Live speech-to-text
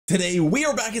Today we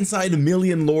are back inside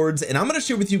Million Lords and I'm going to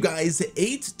share with you guys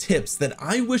 8 tips that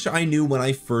I wish I knew when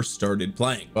I first started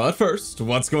playing. But first,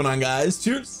 what's going on, guys?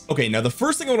 Cheers. Okay, now the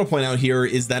first thing I want to point out here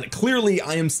is that clearly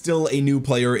I am still a new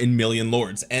player in Million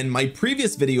Lords, and my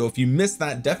previous video, if you missed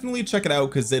that, definitely check it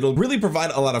out because it'll really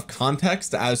provide a lot of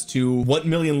context as to what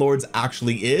Million Lords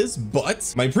actually is.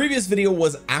 But my previous video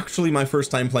was actually my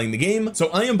first time playing the game, so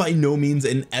I am by no means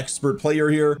an expert player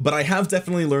here, but I have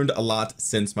definitely learned a lot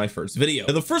since my first video.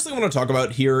 Now, the first thing I want to talk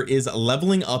about here is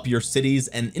leveling up your cities,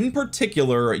 and in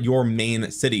particular your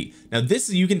main city. Now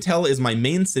this, you can tell, is my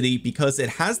main city because it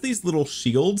has these little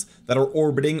shields that are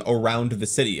orbiting around the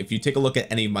city. If you take a look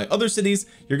at any of my other cities,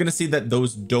 you're going to see that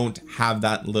those don't have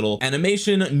that little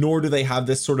animation, nor do they have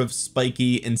this sort of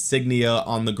spiky insignia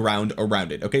on the ground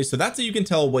around it. Okay, so that's how you can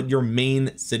tell what your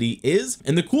main city is.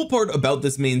 And the cool part about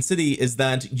this main city is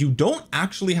that you don't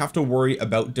actually have to worry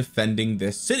about defending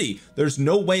this city. There's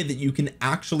no way that you can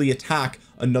actually attack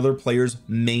another player's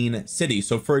main city.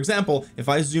 So for example, if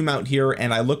I zoom out here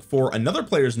and I look for another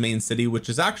player's main city, which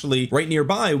is actually right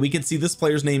nearby, we can see this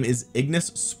player's name is Ignis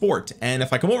Sport. And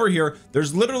if I come over here,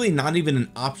 there's literally not even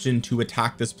an option to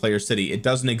attack this player's city. It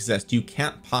doesn't exist. You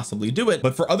can't possibly do it.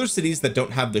 But for other cities that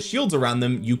don't have the shields around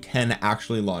them, you can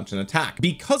actually launch an attack.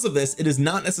 Because of this, it is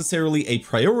not necessarily a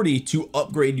priority to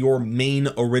upgrade your main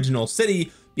original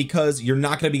city, because you're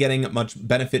not going to be getting much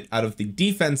benefit out of the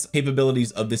defense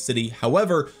capabilities of the city.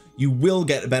 However, you will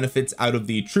get benefits out of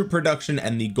the troop production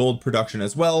and the gold production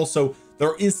as well. So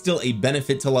there is still a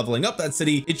benefit to leveling up that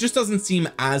city. It just doesn't seem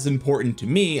as important to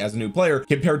me as a new player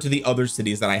compared to the other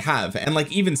cities that I have. And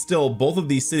like, even still, both of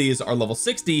these cities are level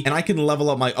 60 and I can level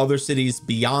up my other cities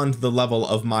beyond the level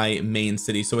of my main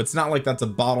city. So it's not like that's a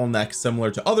bottleneck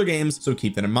similar to other games. So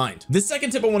keep that in mind. The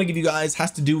second tip I want to give you guys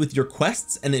has to do with your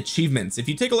quests and achievements. If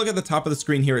you take a look at the top of the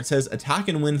screen here, it says attack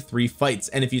and win 3 fights.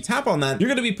 And if you tap on that, you're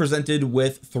going to be presented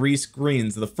with 3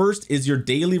 screens. The first is your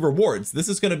daily rewards. This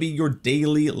is going to be your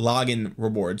daily login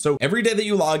reward. So every day that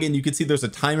you log in, you can see there's a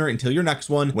timer until your next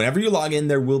one. Whenever you log in,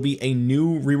 there will be a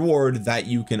new reward that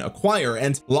you can acquire,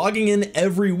 and logging in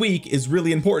every week is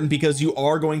really important because you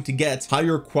are going to get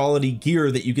higher quality gear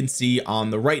that you can see on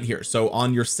the right here. So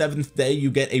on your 7th day,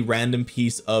 you get a random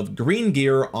piece of green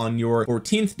gear. On your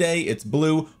 14th day, it's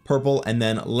blue, purple, and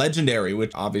then legendary,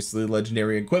 which obviously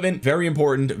legendary equipment, very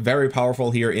important, very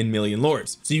powerful here in Million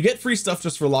Lords. So you get free stuff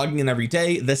just for logging in every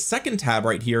day. The second tab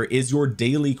right here is your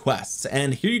daily quests,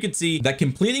 and here you can see that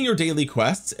completing your daily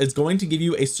quests is going to give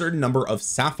you a certain number of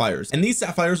sapphires, and these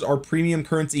sapphires are premium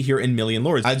currency here in Million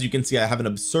Lords. As you can see, I have an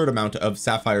absurd amount of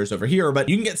sapphires over here, but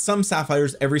you can get some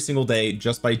sapphires every single day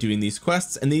just by doing these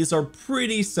quests, and these are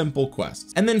pretty simple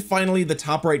quests. And then finally, the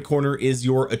top right corner is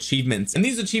your achievements, and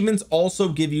these achievements also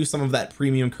give you some of that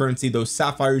premium currency, those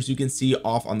sapphires you can see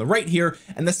off on the right here.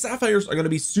 And the sapphires are going to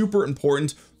be super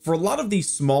important for a lot of these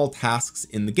small tasks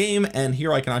in the game. And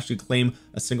here I can actually claim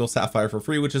a single sapphire for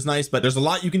free, which is nice, but there's a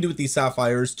lot you can do with these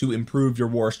sapphires to improve your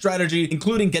war strategy,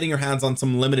 including getting your hands on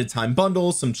some limited time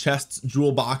bundles, some chests,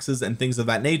 jewel boxes, and things of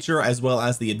that nature, as well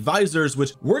as the advisors,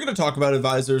 which we're going to talk about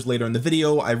advisors later in the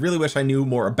video. I really wish I knew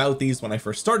more about these when I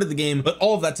first started the game, but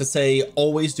all of that to say,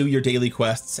 always do your daily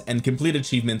quests and complete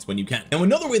achievements when you can. Now,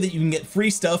 another way that you can get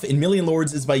free stuff in Million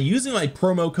Lords is by using my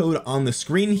promo code on the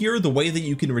screen here. The way that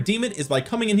you can redeem it is by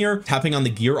coming in here, tapping on the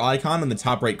gear icon in the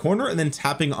top right corner, and then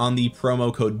tapping on the promo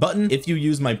code button. If you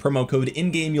use my promo code in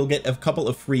game, you'll get a couple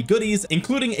of free goodies,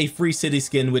 including a free city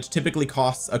skin, which typically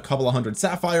costs a couple of hundred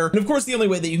sapphire. And of course, the only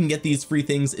way that you can get these free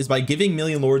things is by giving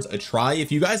Million Lords a try.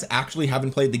 If you guys actually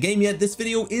haven't played the game yet, this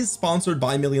video is sponsored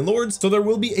by Million Lords, so there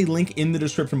will be a link in the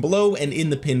description below and in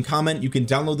the pinned comment. You can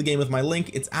download the game with my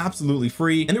link. It's absolutely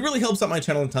free, and it really helps out my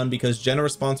channel a ton because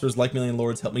generous sponsors like Million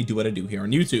Lords help me do what I do here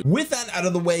on YouTube. With that out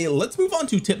of the way, let's move on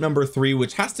to tip number 3,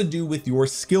 which has to do with your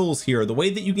skills here. The way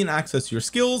that you can access your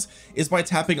skills is by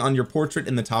tapping on your portrait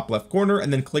in the top left corner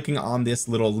and then clicking on this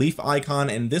little leaf icon,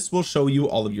 and this will show you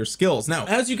all of your skills. Now,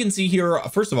 as you can see here,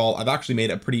 first of all, I've actually made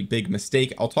a pretty big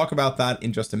mistake. I'll talk about that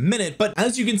in just a minute, but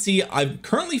as you can see, I've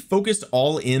currently focused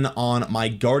all in on my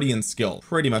guardian skill,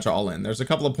 pretty much all in. There's a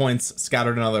couple of points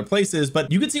scattered in other places,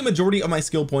 but you can see a majority of my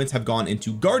skill points have gone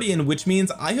into guardian, which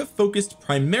means I have focused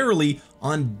primarily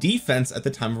on defense at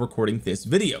the time of recording this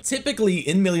video. Typically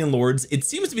in Million Lords, it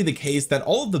seems to be the case that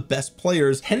all of the best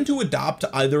players tend to adopt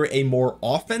either a more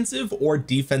offensive or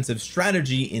defensive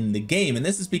strategy in the game, and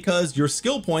this is because your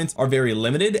skill points are very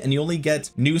limited and you only get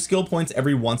new skill points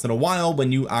every once in a while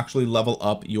when you actually level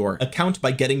up your account by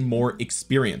getting more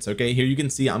experience. Okay, here you can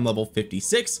see I'm level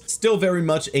 56, still very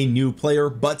much a new player,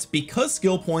 but because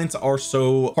skill points are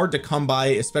so hard to come by,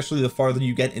 especially the farther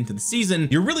you get into the season,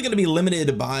 you're really going to be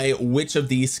limited by which which of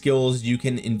these skills you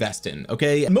can invest in.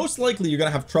 Okay, most likely you're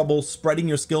gonna have trouble spreading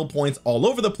your skill points all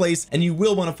over the place, and you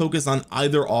will want to focus on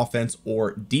either offense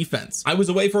or defense. I was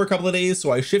away for a couple of days,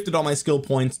 so I shifted all my skill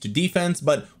points to defense,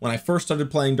 but when I first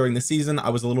started playing during the season, I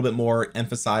was a little bit more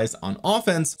emphasized on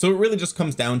offense. So it really just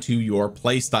comes down to your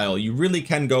play style. You really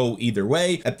can go either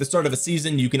way. At the start of a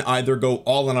season, you can either go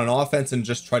all in on offense and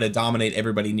just try to dominate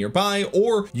everybody nearby,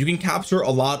 or you can capture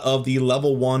a lot of the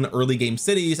level 1 early game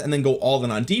cities and then go all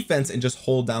in on defense and just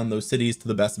hold down those cities to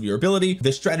the best of your ability.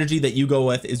 The strategy that you go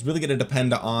with is really going to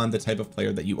depend on the type of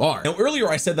player that you are. Now, earlier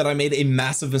I said that I made a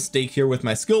massive mistake here with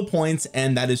my skill points,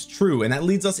 and that is true, and that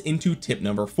leads us into tip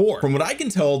number 4. From what I can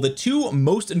tell, the two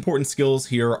most important skills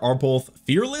here are both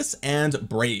fearless and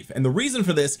brave, and the reason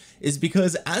for this is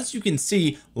because, as you can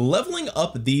see, leveling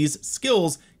up these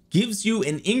skills gives you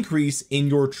an increase in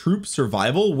your troop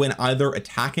survival when either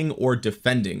attacking or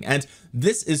defending, and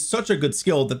this is such a good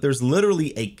skill that there's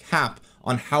literally a cap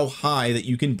on how high that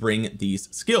you can bring these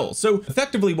skills. So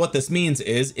effectively what this means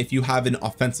is, if you have an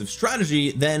offensive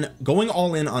strategy, then going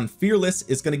all in on fearless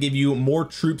is going to give you more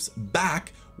troops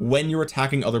back when you're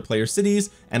attacking other player cities,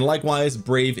 and likewise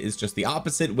brave is just the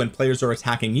opposite. When players are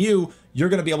attacking you, you're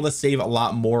going to be able to save a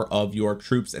lot more of your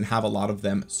troops and have a lot of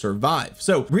them survive.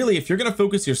 So really, if you're going to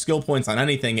focus your skill points on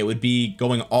anything, it would be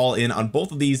going all in on both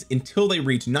of these until they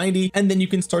reach 90, and then you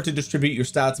can start to distribute your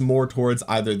stats more towards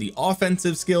either the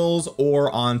offensive skills or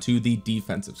onto the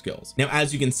defensive skills. Now,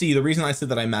 as you can see, the reason I said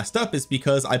that I messed up is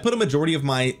because I put a majority of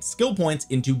my skill points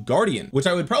into guardian, which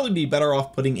I would probably be better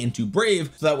off putting into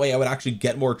brave, so that way I would actually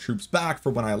get more troops back for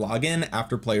when I log in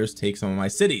after players take some of my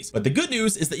cities. But the good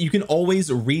news is that you can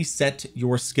always reset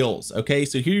your skills. Okay,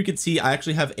 so here you can see I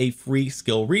actually have a free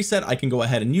skill reset. I can go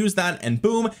ahead and use that, and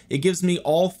boom, it gives me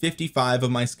all 55 of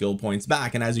my skill points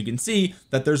back. And as you can see,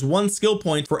 that there's one skill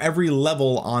point for every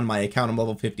level on my account. I'm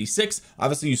level 56.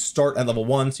 Obviously you start at level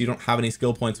 1, so you don't have any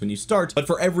skill points when you start, but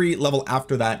for every level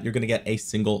after that, you're going to get a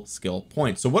single skill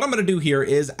point. So what I'm going to do here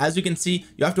is, as you can see,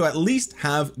 you have to at least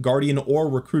have guardian or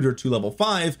recruiter to level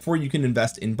 5 before you can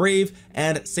invest in brave,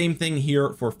 and same thing here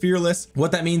for fearless.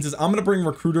 What that means is I'm going to bring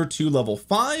recruiter to level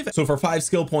 5. So for 5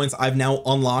 skill points, I've now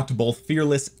unlocked both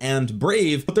fearless and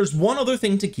brave. But there's one other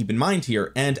thing to keep in mind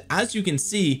here, and as you can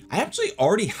see, I actually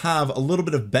already have a little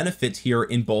bit of benefit here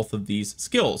in both of these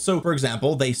skills. So for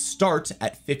example, they start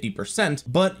at 50%,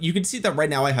 but you can see that right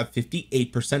now I have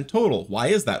 58% total. Why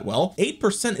is that? Well,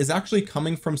 8% is actually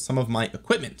coming from some of my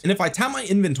equipment, and if I tap my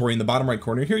inventory in the bottom right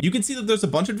corner here, you can see that there's a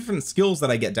bunch of different skills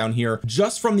that I get down here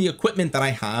just from the equipment that I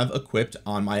have equipped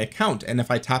on my account. And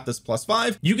if I tap this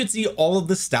 +5, you can see all of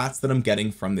the stats that I'm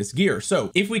getting from this gear.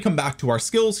 So if we come back to our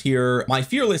skills here, my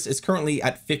fearless is currently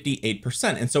at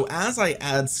 58%, and so as I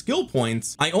add skill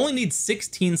points, I only need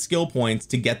 16 skill points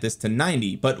to get this to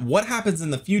 90. But what happens in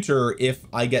the future if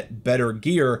I get better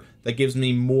gear that gives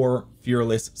me more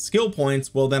fearless skill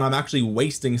points? Well, then I'm actually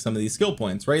wasting some of these skill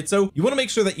points, right? So you want to make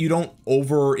sure that you don't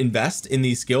over invest in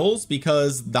these skills,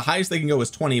 because the highest they can go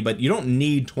is 20, but you don't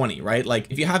need 20, right?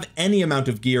 Like if you have any amount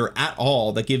of gear at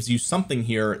all that gives you something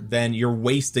here, then you're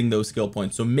wasting those skill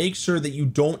points. So make sure that you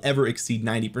don't ever exceed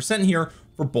 90% here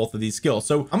for both of these skills.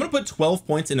 So I'm going to put 12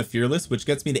 points into fearless, which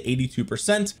gets me to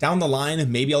 82%. Down the line,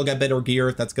 maybe I'll get better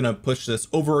gear that's going to push this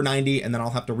over 90, and then I'll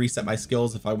have to reset my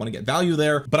skills if I want to get value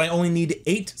there. But I only need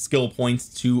 8 skill points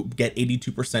to get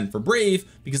 82% for brave,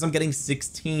 because I'm getting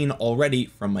 16 already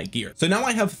from my gear. So now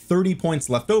I have 30 points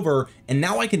left over, and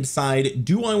now I can decide,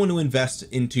 do I want to invest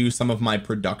into some of my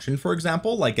production, for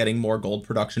example, like getting more gold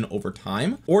production over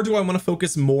time, or do I want to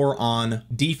focus more on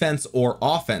defense or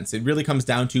offense? It really comes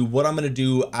down to what I'm going to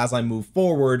do as I move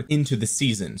forward into the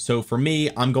season. So for me,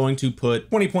 I'm going to put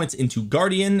 20 points into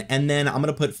guardian, and then I'm going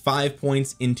to put 5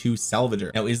 points into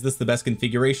salvager. Now, is this the best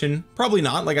configuration? Probably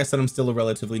not. Like I said, I'm still a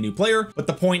relatively new player, but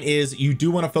the point is you do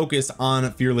want to focus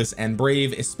on fearless and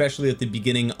brave, especially at the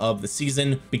beginning of the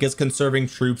season, because conserving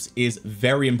troops is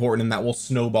very important, and that will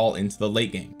snowball into the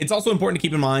late game. It's also important to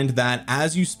keep in mind that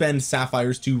as you spend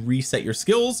sapphires to reset your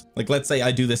skills, like let's say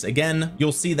I do this again,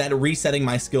 you'll see that resetting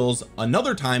my skills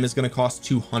another time is going to cost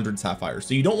 200 sapphires.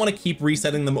 So you don't want to keep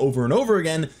resetting them over and over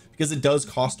again, because it does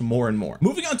cost more and more.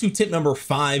 Moving on to tip number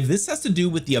 5, this has to do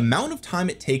with the amount of time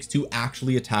it takes to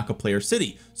actually attack a player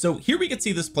city. So here we can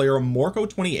see this player Morco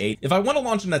 28. If I want to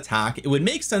launch an attack, it would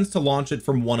make sense to launch it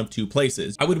from one of two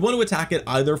places. I would want to attack it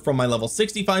either from my level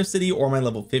 65 city or my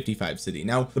level 55 city.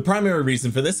 Now the primary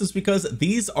reason for this is because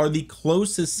these are the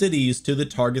closest cities to the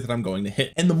target that I'm going to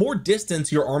hit, and the more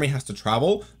distance your army has to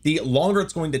travel, the longer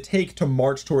it's going to take to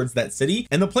march towards that city,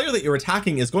 and the player that you're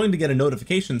attacking is going to get a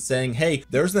notification saying, hey,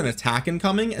 there's an attack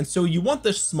incoming. And so you want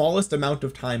the smallest amount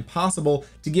of time possible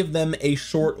to give them a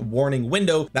short warning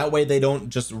window. That way they don't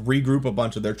just regroup a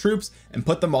bunch of their troops and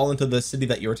put them all into the city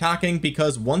that you're attacking,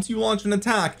 because once you launch an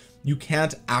attack, you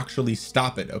can't actually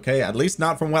stop it. Okay, at least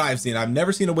not from what I've seen. I've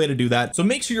never seen a way to do that. So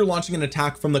make sure you're launching an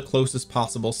attack from the closest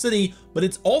possible city. But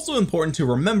it's also important to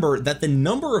remember that the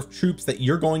number of troops that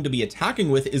you're going to be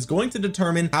attacking with is going to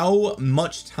determine how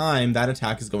much time that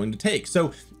attack is going to take.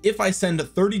 So if I send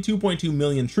 32.2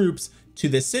 million troops to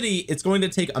this city, it's going to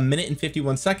take 1 minute and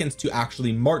 51 seconds to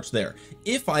actually march there.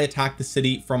 If I attack the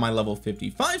city from my level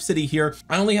 55 city here,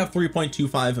 I only have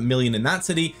 3.25 million in that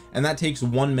city, and that takes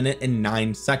 1 minute and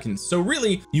 9 seconds. So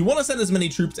really, you want to send as many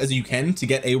troops as you can to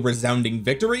get a resounding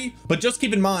victory, but just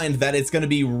keep in mind that it's going to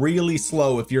be really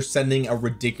slow if you're sending a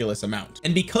ridiculous amount.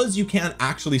 And because you can't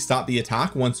actually stop the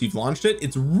attack once you've launched it,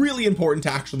 it's really important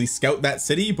to actually scout that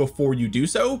city before you do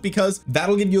so, because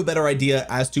that'll give you a better idea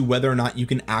as to whether or not you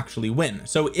can actually win.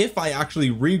 So if I actually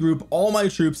regroup all my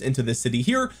troops into this city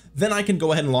here, then I can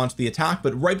go ahead and launch the attack.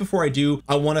 But right before I do,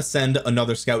 I want to send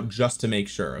another scout just to make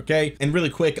sure. Okay, and really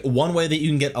quick, one way that you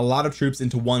can get a lot of troops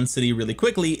into one city really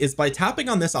quickly is by tapping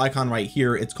on this icon right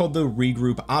here. It's called the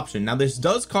regroup option. Now this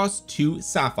does cost 2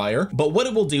 sapphire, but what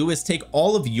it will do is take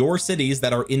all of your cities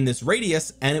that are in this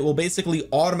radius, and it will basically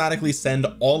automatically send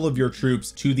all of your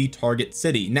troops to the target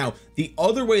city. Now the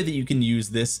other way that you can use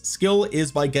this skill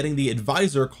is by getting the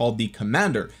advisor called the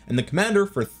commander, and the commander,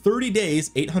 for 30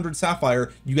 days 800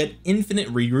 sapphire, you get infinite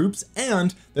regroups,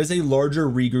 and there's a larger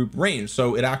regroup range,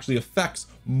 so it actually affects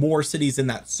more cities in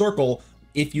that circle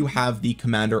if you have the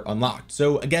commander unlocked.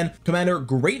 So again, commander,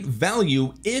 great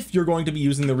value if you're going to be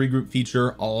using the regroup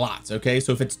feature a lot. Okay,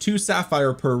 so if it's 2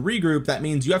 sapphire per regroup, that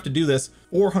means you have to do this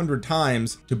 400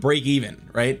 times to break even,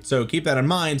 right? So keep that in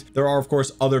mind. There are of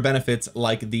course other benefits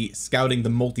like the scouting, the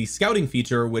multi-scouting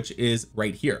feature, which is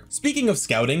right here. Speaking of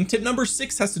scouting, tip number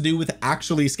 6 has to do with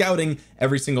actually scouting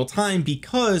every single time,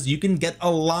 because you can get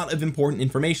a lot of important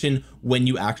information when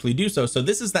you actually do so. So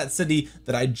this is that city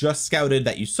that I just scouted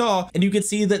that you saw, and you can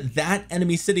see that that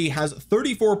enemy city has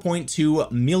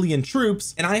 34.2 million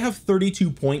troops, and I have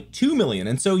 32.2 million.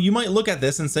 And so you might look at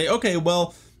this and say, okay,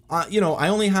 well, you know, I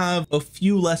only have a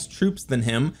few less troops than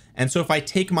him, and so if I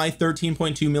take my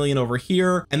 13.2 million over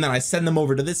here and then I send them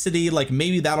over to this city, like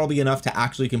maybe that'll be enough to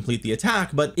actually complete the attack.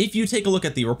 But if you take a look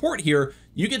at the report here,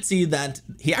 you can see that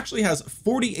he actually has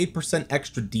 48%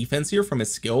 extra defense here from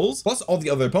his skills, plus all the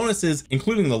other bonuses,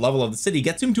 including the level of the city,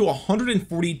 gets him to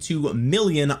 142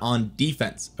 million on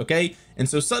defense. Okay, and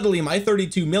so suddenly my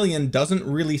 32 million doesn't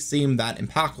really seem that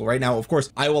impactful right now. Of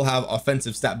course, I will have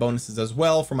offensive stat bonuses as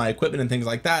well for my equipment and things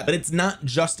like that, but it's not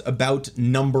just about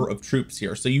number of troops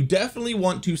here. So you definitely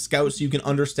want to scout so you can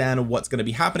understand what's going to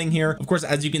be happening here. Of course,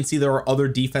 as you can see, there are other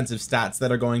defensive stats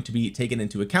that are going to be taken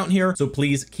into account here, so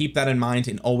please keep that in mind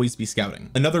and always be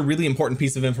scouting. Another really important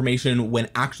piece of information when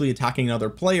actually attacking another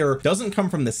player doesn't come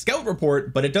from the scout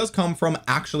report, but it does come from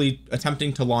actually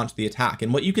attempting to launch the attack.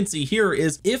 And what you can see here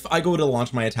is if I go to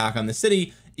launch my attack on the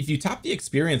city, if you tap the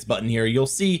experience button here, you'll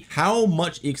see how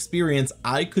much experience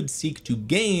I could seek to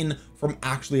gain from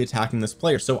actually attacking this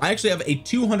player. So I actually have a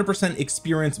 200%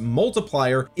 experience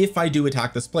multiplier if I do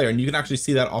attack this player, and you can actually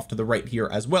see that off to the right here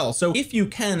as well. So if you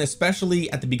can, especially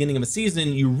at the beginning of a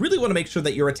season, you really want to make sure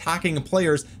that you're attacking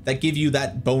players that give you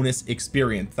that bonus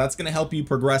experience. That's going to help you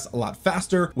progress a lot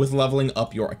faster with leveling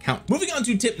up your account. Moving on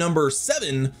to tip number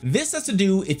 7, this has to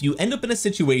do if you end up in a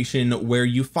situation where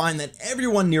you find that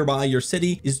everyone nearby your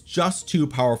city is just too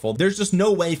powerful. There's just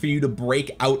no way for you to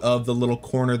break out of the little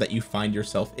corner that you find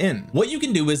yourself in. What you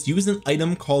can do is use an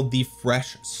item called the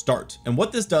fresh start, and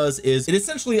what this does is it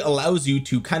essentially allows you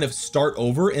to kind of start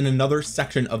over in another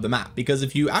section of the map, because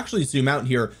if you actually zoom out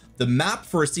here, the map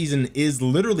for a season is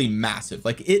literally massive.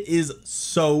 Like it is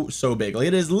so big, like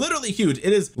it is literally huge.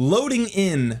 It is loading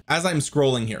in as I'm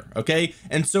scrolling here. Okay,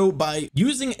 and so by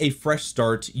using a fresh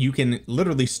start, you can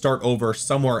literally start over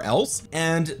somewhere else,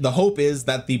 and the hope is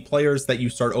that the players that you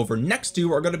start over next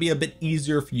to are going to be a bit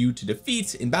easier for you to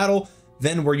defeat in battle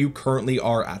than where you currently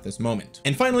are at this moment.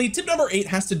 And finally, tip number 8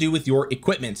 has to do with your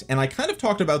equipment, and I kind of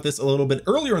talked about this a little bit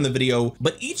earlier in the video,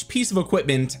 but each piece of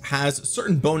equipment has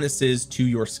certain bonuses to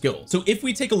your skill. So if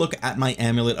we take a look at my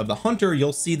amulet of the hunter,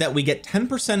 you'll see that we get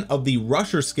 10% of the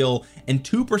rusher skill and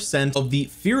 2% of the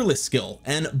fearless skill,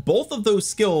 and both of those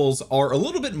skills are a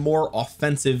little bit more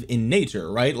offensive in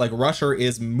nature, right? Like rusher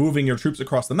is moving your troops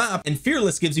across the map, and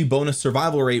fearless gives you bonus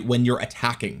survival rate when you're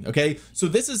attacking. Okay, so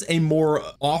this is a more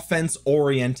offense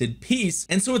oriented piece,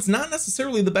 and so it's not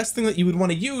necessarily the best thing that you would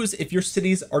want to use if your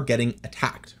cities are getting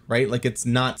attacked, right? Like it's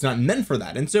not meant for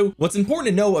that. And so what's important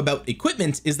to know about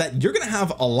equipment is that you're going to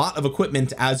have a lot of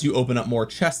equipment as you open up more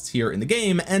chests here in the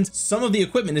game, and some of the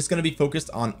equipment is going to be focused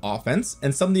on offense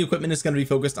and some of the equipment is going to be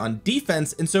focused on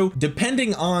defense. And so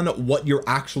depending on what you're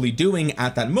actually doing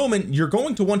at that moment, you're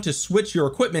going to want to switch your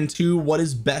equipment to what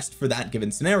is best for that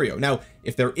given scenario. Now,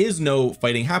 if there is no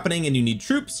fighting happening and you need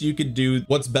troops, you could do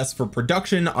what's best for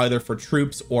production, either for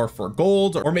troops or for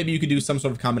gold, or maybe you could do some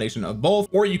sort of combination of both,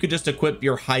 or you could just equip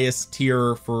your highest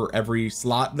tier for every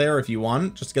slot there if you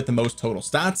want, just get the most total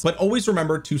stats. But always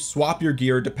remember to swap your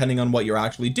gear depending on what you're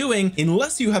actually doing,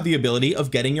 unless you have the ability of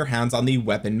getting your hands on the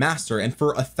weapon master. And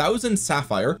for 1,000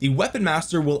 sapphire, the weapon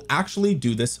master will actually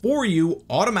do this for you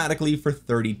automatically for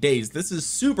 30 days. This is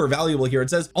super valuable here.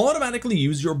 It says automatically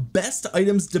use your best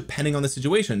items depending on the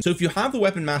situation. So if you have the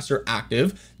weapon master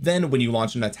active, then when you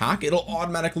launch an attack, it'll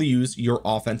automatically use your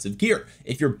offensive gear.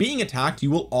 If you're being attacked,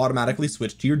 you will automatically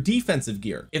switch to your defensive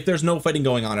gear. If there's no fighting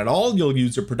going on at all, you'll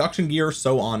use your production gear,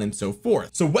 so on and so forth.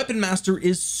 So weapon master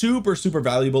is super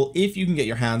valuable if you can get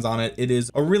your hands on it. It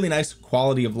is a really nice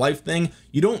quality of life thing.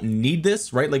 You don't need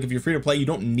this, right? Like if you're free to play, you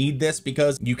don't need this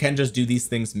because you can just do these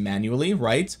things manually,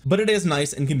 right? But it is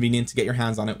nice and convenient to get your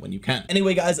hands on it when you can.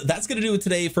 Anyway, guys, that's gonna do it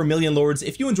today for Million Lords.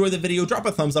 If you enjoyed the video, drop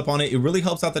a thumbs up on it. It really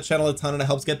helps out the channel a ton and it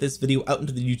helps get this video out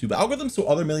into the YouTube algorithm so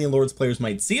other Million Lords players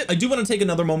might see it. I do want to take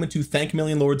another moment to thank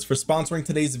Million Lords for sponsoring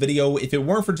today's video. If it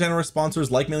weren't for generous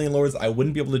sponsors like Million Lords, I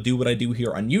wouldn't be able to do what I do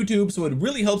here on YouTube, so it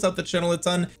really helps out the channel a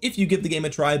ton if you give the game a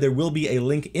try. There will be a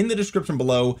link in the description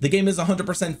below. The game is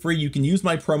 100% free. You can use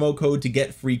my promo code to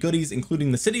get free goodies,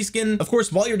 including the city skin. Of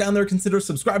course, while you're down there, consider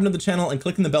subscribing to the channel and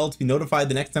clicking the bell to be notified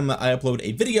the next time that I upload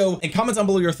a video, and comment down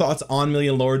below your thoughts on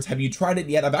Million Lords. Have you tried it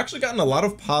yet? I've actually gotten a lot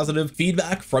of positive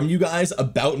feedback from you guys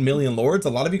about Million Lords. A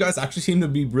lot of you guys actually seem to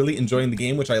be really enjoying the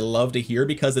game, which I love to hear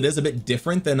because it is a bit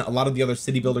different than a lot of the other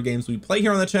city builder games we play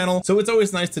here on the channel. So it's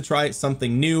always nice to try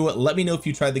something new. Let me know if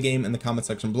you tried the game in the comment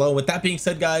section below. With that being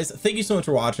said, guys, thank you so much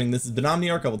for watching. This has been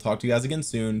Omniarch. I will talk to you guys again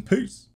soon. Peace.